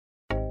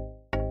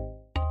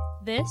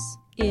This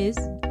is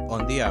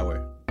On the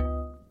Hour.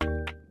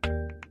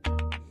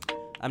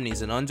 I'm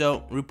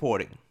Nizanondo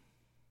reporting.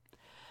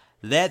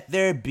 Let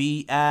there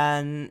be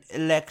an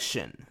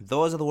election.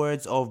 Those are the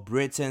words of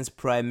Britain's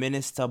Prime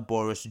Minister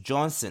Boris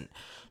Johnson.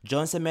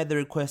 Johnson made the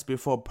request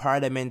before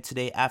Parliament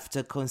today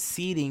after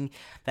conceding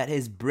that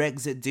his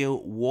Brexit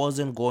deal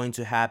wasn't going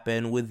to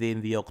happen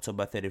within the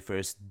October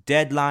 31st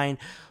deadline,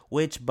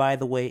 which, by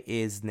the way,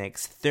 is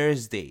next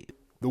Thursday.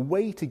 The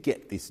way to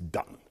get this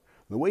done,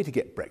 the way to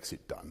get Brexit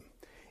done,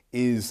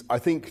 is, I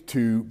think,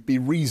 to be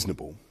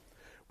reasonable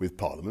with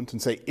Parliament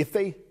and say if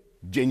they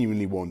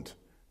genuinely want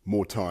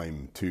more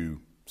time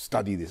to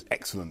study this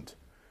excellent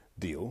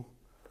deal,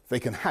 they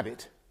can have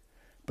it,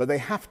 but they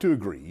have to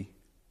agree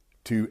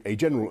to a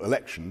general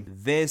election.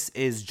 This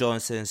is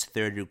Johnson's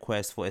third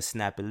request for a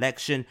snap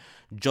election.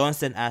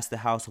 Johnson asked the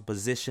House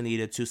opposition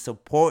leader to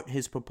support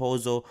his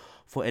proposal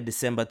for a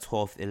December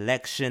 12th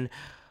election,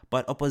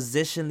 but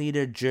opposition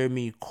leader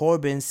Jeremy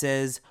Corbyn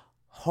says,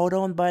 "Hold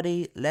on,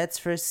 buddy, let's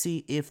first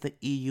see if the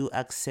EU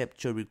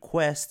accept your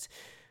request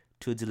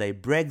to delay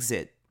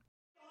Brexit."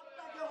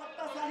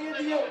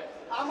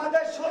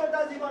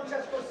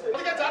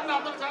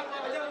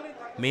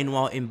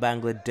 Meanwhile, in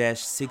Bangladesh,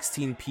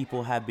 16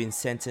 people have been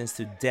sentenced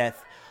to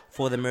death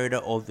for the murder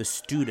of a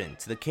student.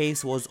 The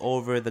case was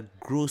over the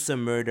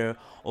gruesome murder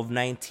of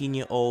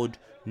 19-year-old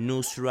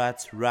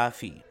Nusrat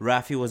Rafi.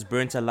 Rafi was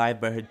burnt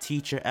alive by her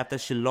teacher after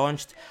she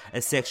launched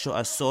a sexual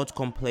assault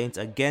complaint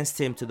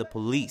against him to the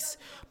police.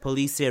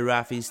 Police say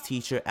Rafi's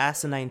teacher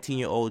asked the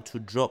 19-year-old to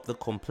drop the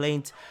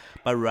complaint,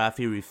 but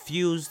Rafi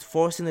refused,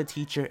 forcing the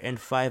teacher and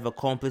 5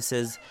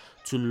 accomplices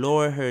to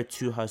lower her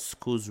to her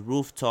school's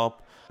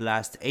rooftop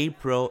last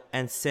April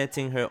and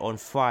setting her on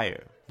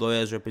fire.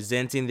 Lawyers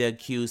representing the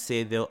accused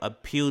say they'll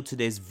appeal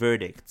today's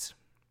verdict.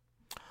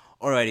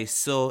 Alrighty,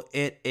 so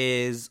it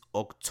is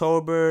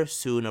October,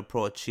 soon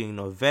approaching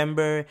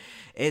November.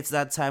 It's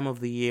that time of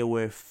the year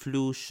where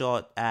flu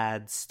shot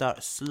ads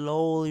start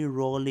slowly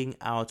rolling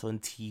out on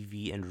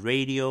TV and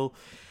radio.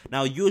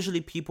 Now,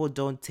 usually people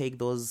don't take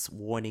those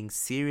warnings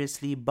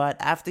seriously, but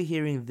after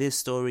hearing this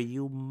story,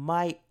 you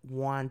might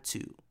want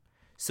to.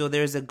 So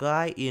there's a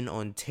guy in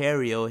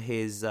Ontario,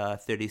 he's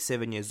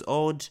 37 years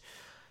old.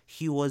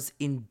 He was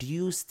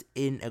induced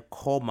in a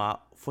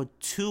coma for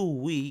 2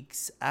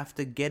 weeks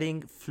after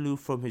getting flu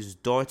from his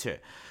daughter.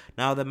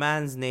 Now, the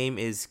man's name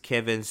is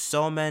Kevin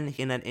Soman.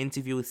 In an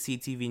interview with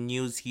CTV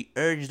News, he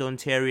urged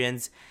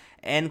Ontarians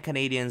and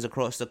Canadians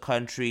across the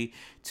country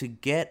to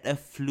get a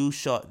flu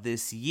shot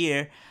this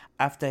year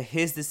after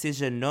his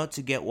decision not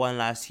to get one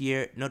last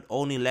year not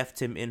only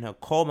left him in a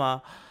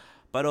coma,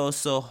 but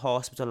also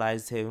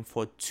hospitalized him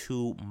for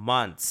 2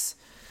 months.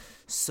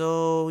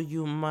 So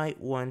you might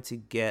want to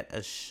get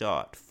a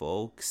shot,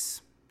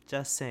 folks.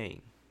 Just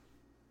saying.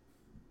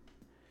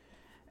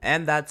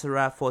 And that's a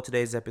wrap for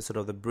today's episode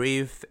of The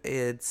Brief.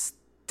 It's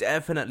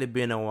definitely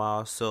been a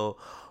while, so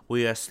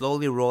we are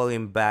slowly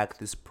rolling back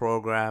this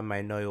program.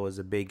 I know it was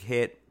a big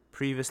hit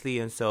previously,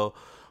 and so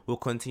we'll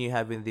continue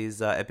having these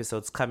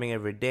episodes coming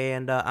every day.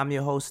 And I'm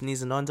your host,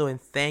 Nizanondo,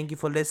 and thank you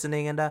for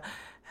listening, and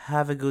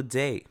have a good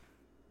day.